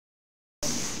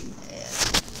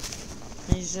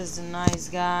He's just a nice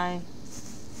guy.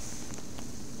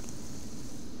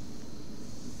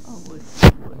 I wish he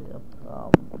would have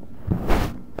come.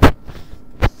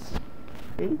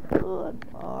 He could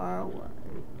far away.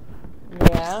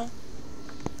 Yeah.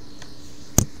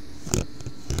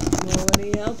 What would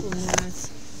he help him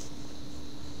with?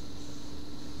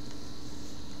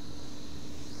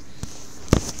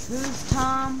 Who's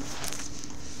Tom?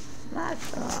 My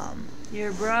Tom.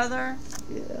 Your brother?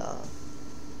 Yeah.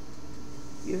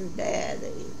 Your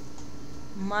daddy.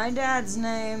 My dad's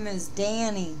name is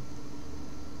Danny.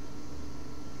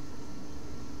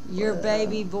 Your Well,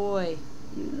 baby boy.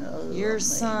 You know who I Your mean.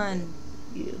 son.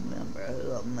 You remember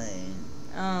who I mean.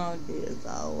 Oh, He is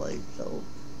always so.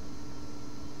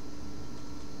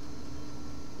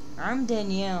 I'm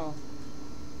Danielle.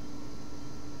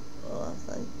 Well,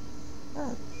 I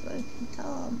think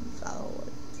Tom's always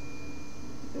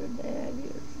your dad,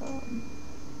 your son.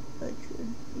 But should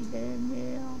be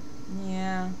Danielle.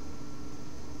 Yeah.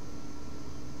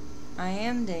 I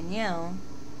am Danielle.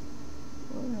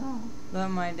 Well, But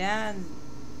my dad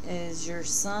is your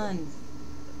son,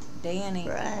 Danny.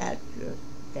 perhaps your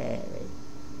daddy.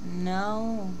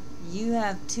 No. You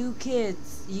have 2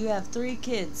 kids. You have 3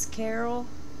 kids. Carol,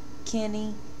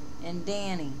 Kenny, and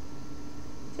Danny.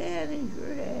 Daddy's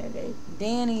your daddy.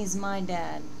 Danny's my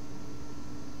dad.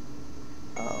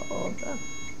 Oh,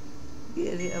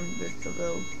 get him just a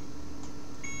little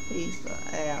piece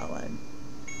of Alan.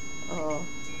 Oh,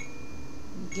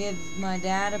 Give my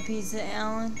dad a piece of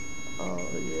Alan. oh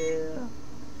yeah.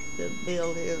 To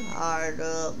build his heart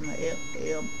up and help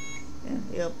him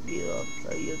and help you up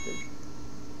so you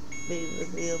could be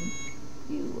with him.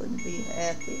 You wouldn't be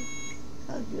happy.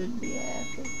 'Cause you'd be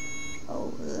happy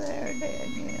over there,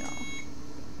 Danielle,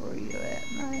 where you're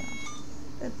at now.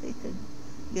 If he could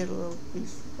get a little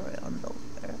piece of ground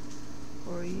over there,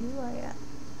 where you at?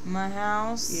 My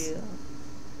house. Yeah.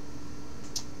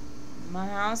 My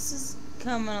house is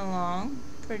coming along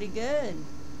pretty good.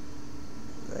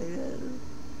 They do.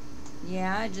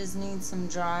 Yeah, I just need some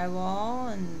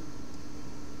drywall and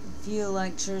a few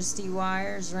electricity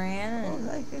wires ran. Oh, And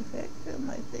they can fix them.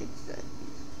 They fix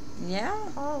things. yeah,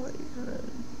 All these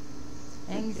rooms.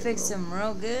 and you fix them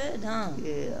real good, huh?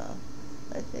 Yeah.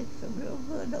 They fix them real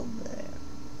good over there.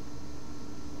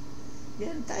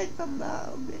 Didn't take them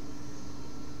long.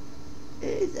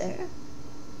 Is there?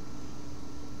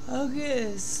 I'm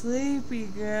getting sleepy,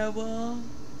 Grandma.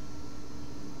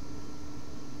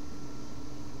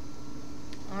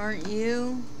 Aren't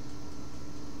you?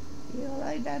 You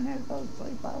lay down there, go to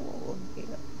sleep. I won't get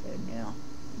up there now.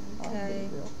 I'll Okay.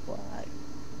 be real quiet.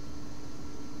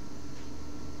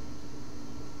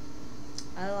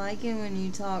 I like it when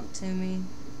you talk to me.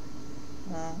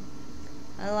 Huh?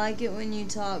 I like it when you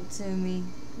talk to me.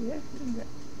 Yes, you do.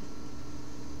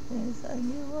 Anything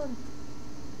you want.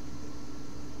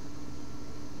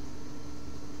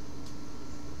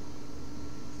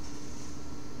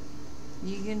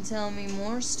 You can tell me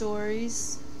more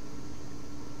stories.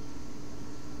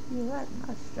 You like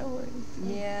my stories.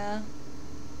 Yeah.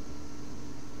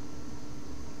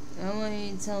 I want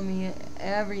you to tell me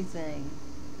everything.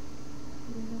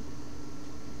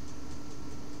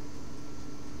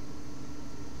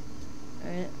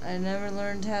 I never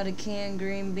learned how to can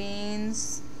green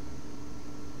beans.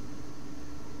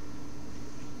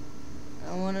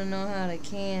 I want to know how to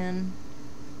can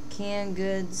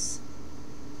goods.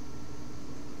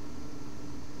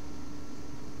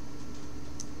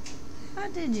 How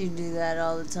did you do that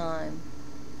all the time?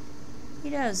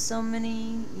 You'd have so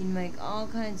many, you'd make all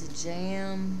kinds of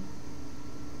jam.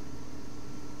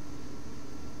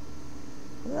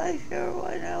 They sure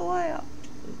wasn't no help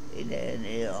to me,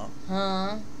 Danielle.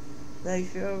 Huh? They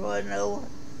sure wasn't no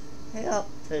help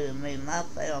to me. My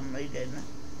family didn't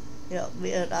help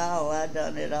me at all. I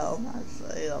done it all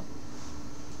myself.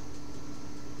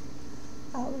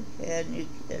 I was handing you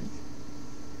kids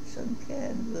some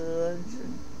canned goods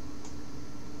and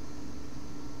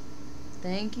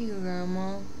Thank you,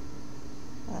 Grandma.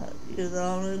 you're the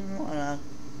only one I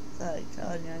think.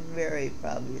 Tanya and Mary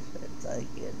probably said thank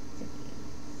you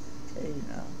to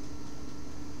Tina.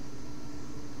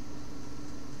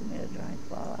 Give me a drink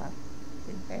while I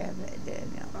can have that,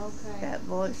 Danielle. Okay. That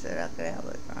boy said I could have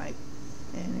a drink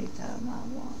anytime I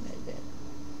wanted it.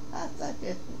 I thought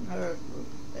this nurse was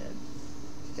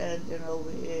standing over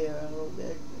here. I don't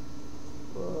guess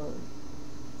it was.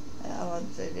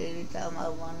 Alan said anytime I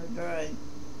want a drink,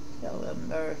 tell them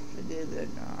nurse to give you a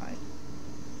drink.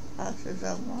 I said,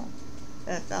 I want.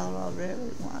 That's all I really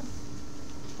want.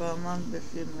 Someone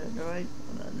just give me a drink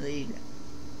when I need it.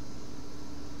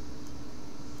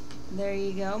 There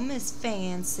you go, Miss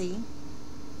Fancy.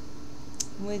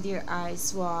 with your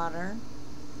ice water.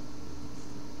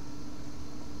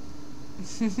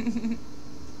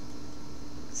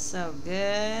 So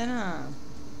good, huh?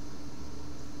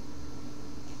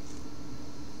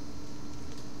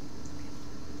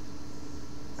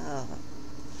 Oh,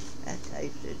 that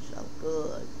tasted so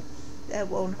good. That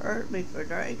won't hurt me for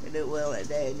drinking it, will it,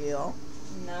 Danielle?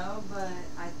 No, but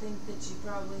I think that you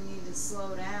probably need to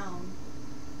slow down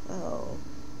Oh,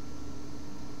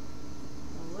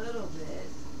 a little bit.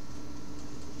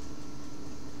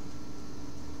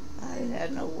 I ain't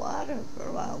had no water for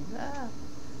a long time.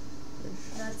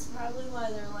 That's probably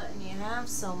why they're letting you have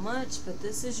so much, but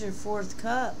this is your 4th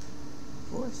cup.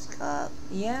 4th cup?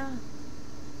 Yeah.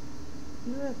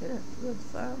 You reckon that's good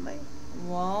for me?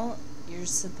 Well, you're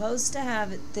supposed to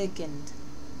have it thickened.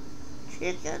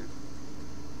 Chicken?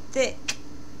 Thick.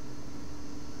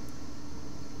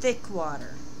 Thick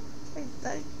water. They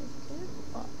think it's good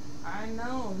water. I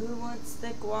know. Who wants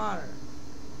thick water?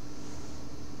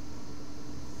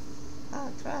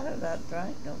 I'll try to not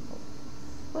drink no more.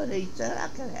 But he said I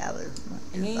could have as much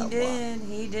as I want.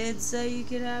 He did say you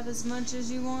could have as much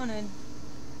as you wanted.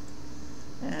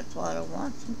 And that's what I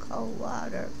want, some cold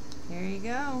water. Here you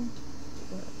go.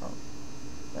 Well,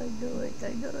 they do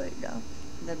it, though.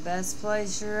 The best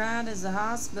place you're at is the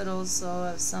hospital,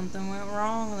 so if something went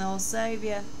wrong, they'll save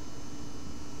you.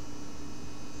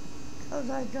 'Cause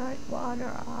I drank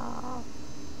water. Oh.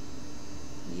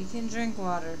 You can drink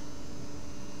water.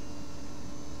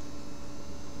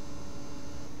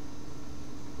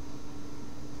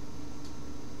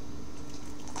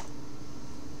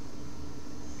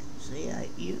 See, I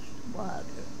used water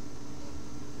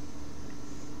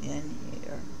in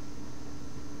here.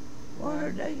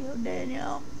 Water,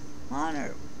 Danielle.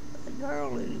 Honor, a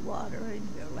girl in water in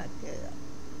here like that.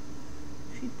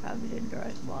 She probably didn't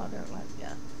drink water like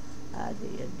that. I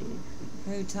did she?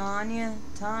 Who, Tanya?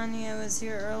 Tanya was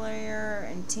here earlier,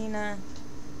 and Tina,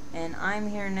 and I'm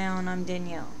here now, and I'm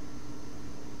Danielle.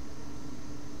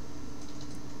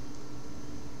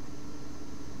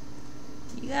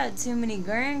 You got too many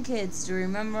grandkids to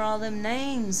remember all them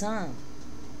names, huh?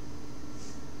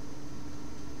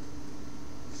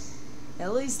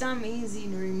 At least I'm easy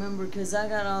to remember because I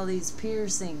got all these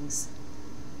piercings.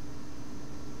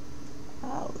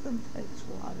 All of them takes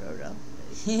water, don't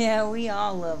they? Yeah, we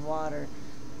all love water.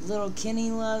 Little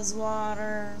Kenny loves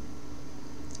water.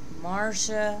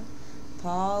 Marcia,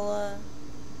 Paula,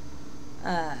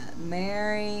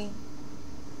 Mary,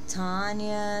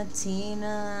 Tanya,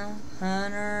 Tina,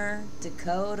 Hunter,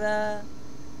 Dakota.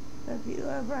 Have you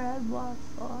ever had water?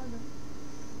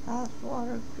 House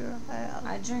water at your house?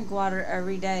 I drink water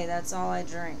every day. That's all I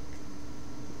drink.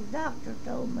 The doctor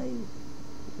told me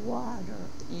water.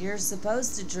 You're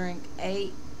supposed to drink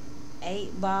eight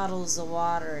bottles of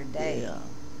water a day. Yeah.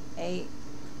 8.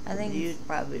 I think You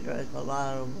probably drink a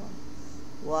lot of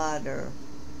water.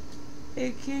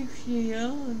 it keeps you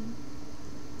young.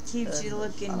 Keeps you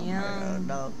looking young.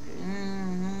 Don't it?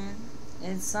 Mm-hmm.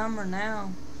 It's summer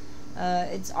now.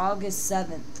 It's August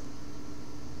 7th.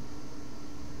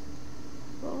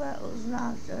 Well, that was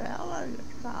nice. How long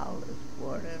it's called this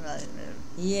morning, ain't it?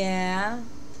 Yeah.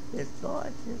 His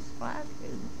voice is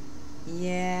flashing.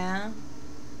 Yeah.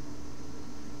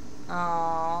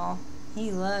 Aw,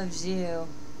 he loves you.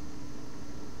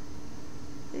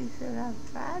 He said,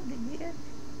 I've tried to get you.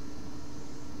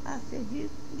 I said, you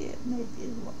can get me if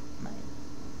you want me.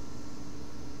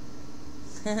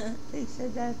 He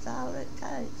said, that's all it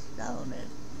takes, don't it?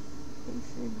 He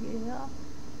said, yeah.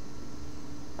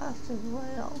 I said,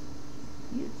 well,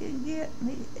 you can get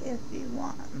me if you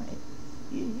want me.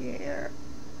 You hear?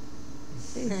 He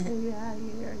said, I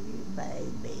hear you,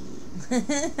 baby.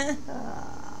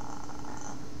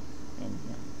 And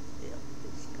him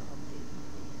filthy, scummy.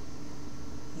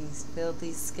 He's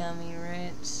filthy, scummy,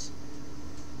 rich.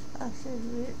 I said,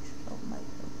 rich don't make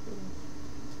no good.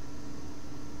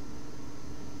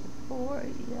 The poorer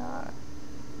you are,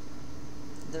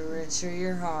 The richer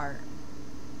your heart.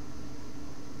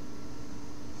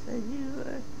 said you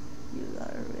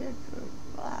got a richer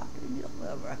life than you'll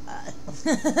ever have.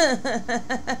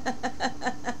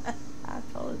 I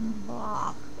told him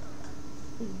block.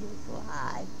 He just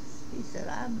lied. He said,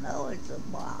 I know it's a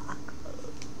block.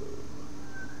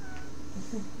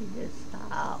 He just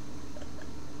stopped.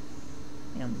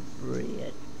 Him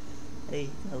red. He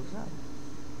goes up.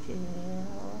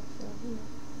 Jail.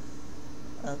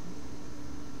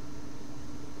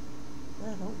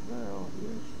 That old girl he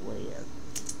was with.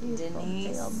 He's Denise.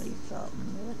 gonna tell me something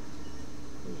next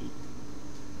week.